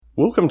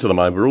Welcome to the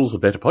My Rules Are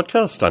Better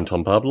podcast. I'm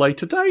Tom Barbalet.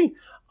 Today,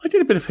 I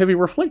did a bit of heavy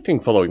reflecting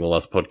following the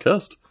last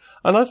podcast,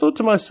 and I thought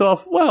to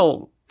myself,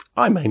 well,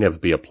 I may never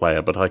be a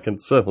player, but I can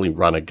certainly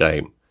run a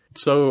game.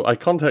 So I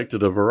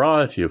contacted a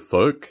variety of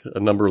folk, a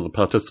number of the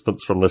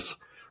participants from this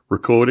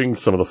recording,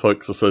 some of the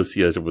folks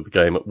associated with the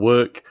game at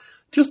work,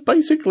 just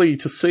basically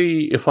to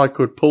see if I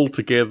could pull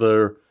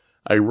together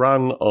a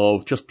run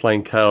of Just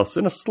Plain Chaos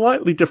in a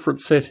slightly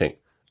different setting.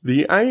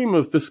 The aim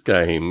of this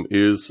game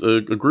is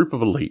a group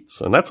of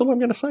elites, and that's all I'm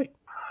going to say.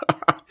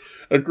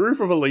 A group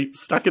of elites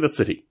stuck in a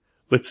city.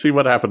 Let's see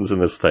what happens in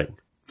this thing.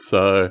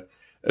 So,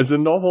 as a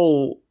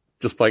novel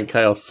Just Plain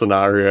Chaos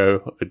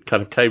scenario, it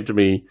kind of came to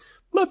me.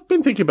 I've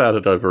been thinking about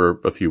it over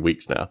a few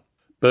weeks now.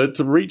 But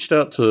reached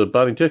out to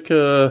Barney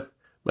Dicker,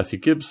 Matthew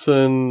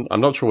Gibson.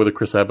 I'm not sure whether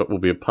Chris Abbott will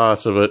be a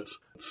part of it.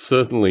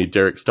 Certainly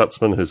Derek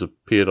Stutzman, who's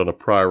appeared on a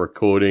prior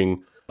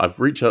recording.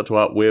 I've reached out to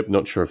Art Webb,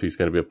 not sure if he's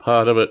going to be a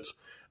part of it.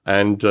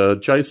 And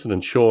Jason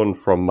and Sean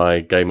from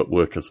my game at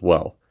work as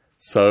well.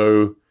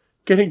 So,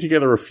 getting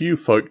together a few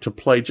folk to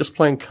play Just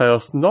Plain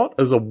Chaos, not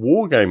as a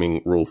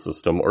wargaming rule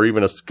system or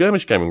even a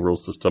skirmish gaming rule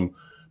system,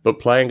 but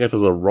playing it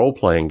as a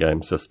role-playing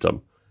game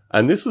system.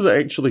 And this is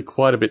actually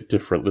quite a bit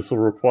different. This will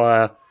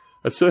require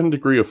a certain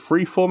degree of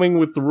free-forming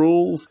with the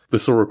rules.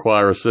 This will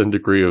require a certain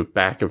degree of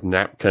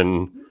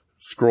back-of-napkin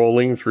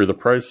scrolling through the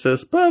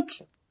process, but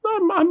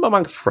I'm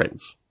amongst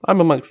friends.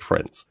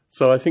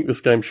 So I think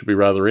this game should be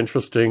rather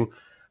interesting.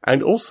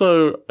 And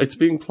also, it's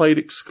being played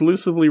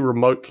exclusively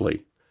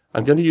remotely.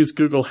 I'm going to use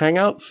Google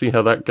Hangouts, see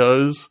how that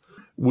goes,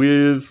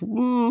 with,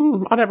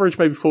 on average,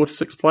 maybe 4 to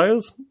 6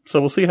 players. So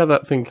we'll see how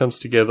that thing comes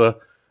together,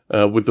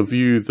 with the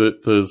view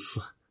that there's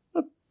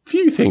a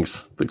few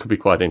things that could be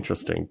quite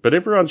interesting. But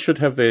everyone should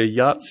have their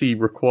Yahtzee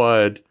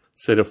required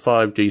set of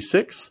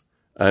 5d6,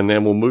 and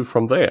then we'll move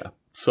from there.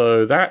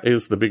 So that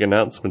is the big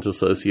announcement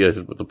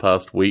associated with the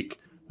past week,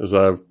 as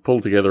I've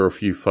pulled together a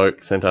few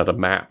folks, sent out a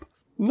map.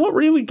 Not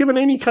really given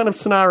any kind of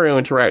scenario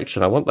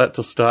interaction. I want that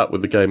to start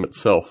with the game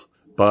itself.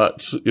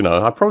 But,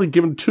 I've probably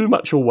given too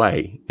much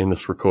away in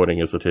this recording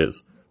as it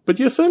is. But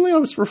yeah, certainly I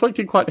was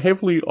reflecting quite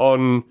heavily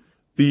on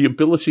the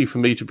ability for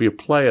me to be a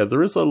player.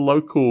 There is a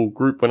local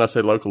group, when I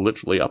say local,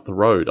 literally up the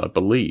road, I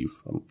believe.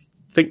 I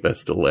think they're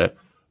still there,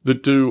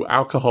 that do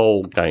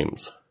alcohol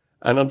games.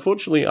 And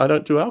unfortunately, I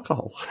don't do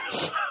alcohol.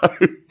 So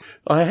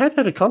I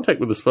had a contact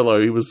with this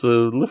fellow. He was a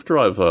Lyft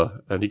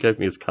driver, and he gave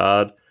me his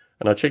card.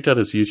 And I checked out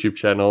his YouTube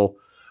channel.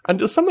 And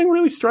there's something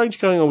really strange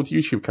going on with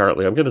YouTube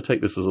currently. I'm going to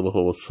take this as a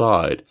little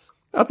aside.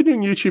 I've been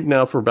doing YouTube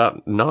now for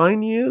about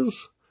 9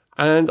 years.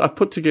 And I've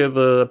put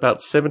together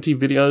about 70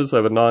 videos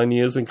over 9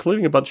 years,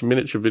 including a bunch of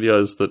miniature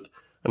videos that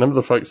a number of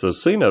the folks that have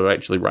seen have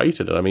actually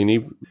rated it. I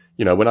mean,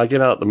 when I get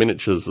out the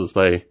miniatures as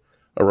they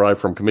arrive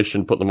from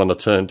commission, put them on a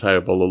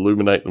turntable,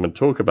 illuminate them and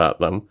talk about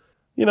them,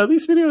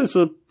 these videos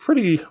are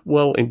pretty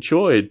well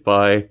enjoyed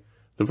by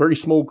the very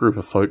small group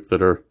of folk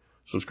that are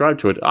subscribed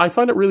to it. I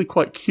find it really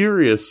quite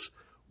curious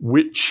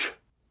which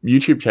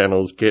YouTube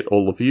channels get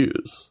all the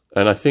views.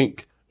 And I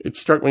think it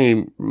struck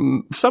me,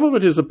 some of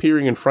it is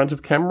appearing in front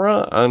of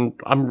camera, and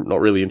I'm not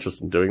really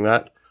interested in doing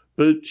that.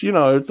 But,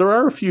 there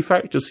are a few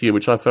factors here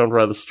which I found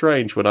rather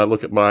strange when I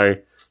look at my,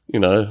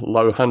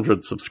 low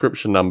 100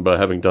 subscription number,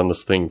 having done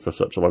this thing for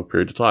such a long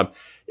period of time.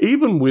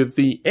 Even with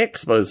the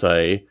expose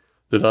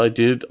that I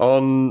did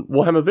on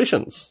Warhammer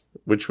Visions,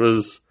 which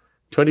was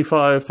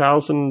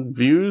 25,000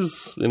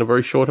 views in a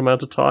very short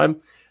amount of time.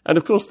 And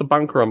of course, the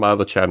bunker on my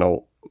other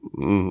channel,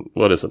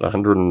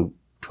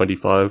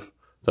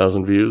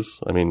 125,000 views.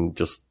 I mean,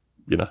 just,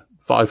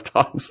 5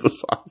 times the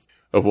size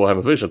of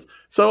Warhammer Visions.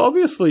 So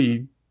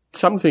obviously,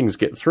 some things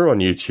get through on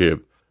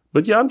YouTube.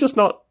 But yeah, I'm just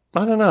not,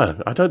 I don't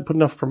know. I don't put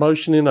enough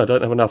promotion in. I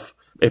don't have enough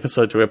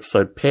episode to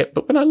episode pep.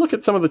 But when I look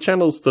at some of the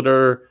channels that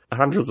are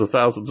hundreds of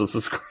thousands of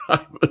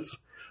subscribers,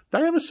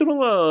 they have a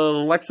similar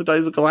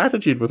lackadaisical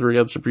attitude with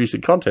regards to producing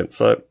content.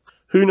 So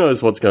who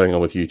knows what's going on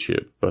with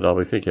YouTube, but I'll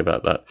be thinking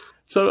about that.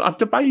 So I've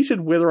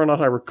debated whether or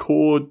not I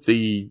record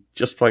the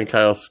Just Plain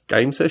Chaos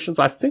game sessions.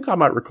 I think I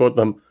might record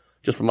them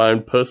just for my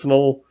own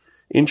personal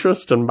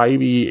interest and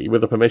maybe with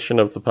the permission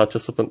of the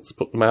participants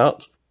put them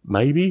out.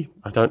 Maybe.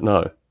 I don't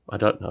know how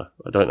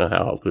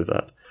I'll do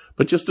that.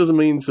 But just as a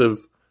means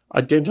of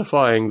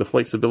identifying the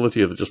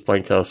flexibility of the Just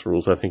Plain Chaos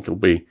rules, I think it'll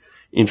be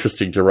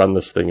interesting to run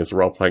this thing as a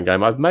role-playing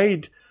game. I've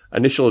made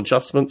initial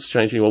adjustments,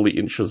 changing all the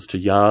inches to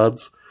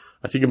yards.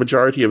 I think a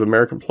majority of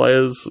American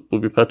players will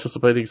be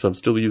participating, so I'm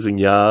still using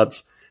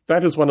yards.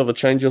 That is one of the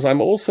changes.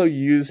 I'm also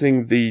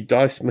using the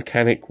dice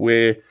mechanic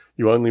where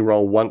you only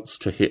roll once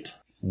to hit,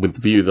 with the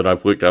view that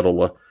I've worked out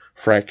all the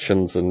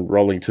fractions and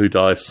rolling 2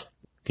 dice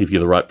give you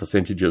the right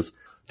percentages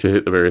to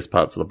hit the various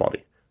parts of the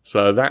body.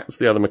 So that's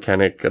the other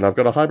mechanic, and I've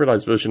got a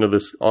hybridized version of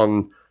this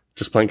on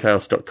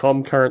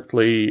justplainchaos.com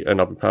currently, and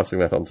I'll be passing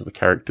that on to the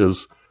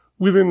characters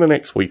within the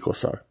next week or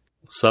so.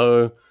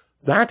 So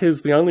that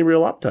is the only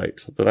real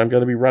update, that I'm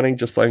going to be running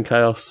Just Plain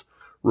Chaos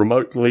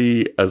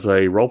remotely as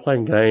a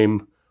role-playing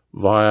game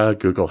via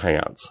Google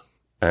Hangouts.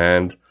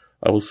 And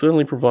I will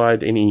certainly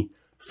provide any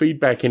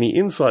feedback, any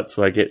insights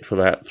that I get for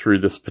that through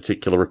this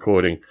particular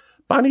recording.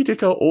 Barney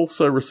Dicker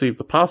also received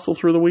the parcel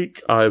through the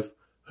week. I've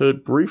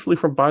heard briefly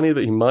from Barney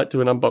that he might do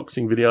an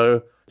unboxing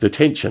video. The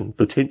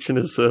tension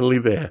is certainly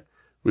there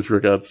with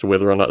regards to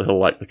whether or not he'll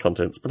like the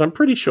contents, but I'm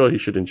pretty sure he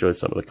should enjoy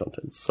some of the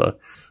contents. So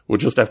we'll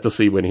just have to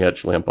see when he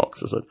actually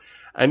unboxes it.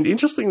 And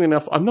interestingly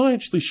enough, I'm not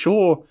actually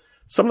sure.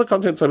 Some of the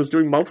contents I was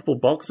doing multiple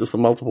boxes for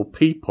multiple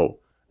people,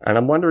 and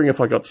I'm wondering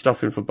if I got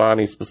stuff in for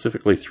Barney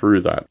specifically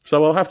through that.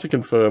 So I'll have to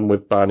confirm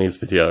with Barney's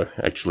video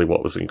actually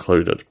what was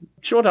included.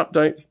 Short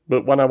update,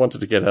 but one I wanted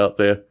to get out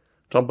there.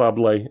 Tom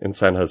Barbalet in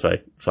San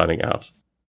Jose, signing out.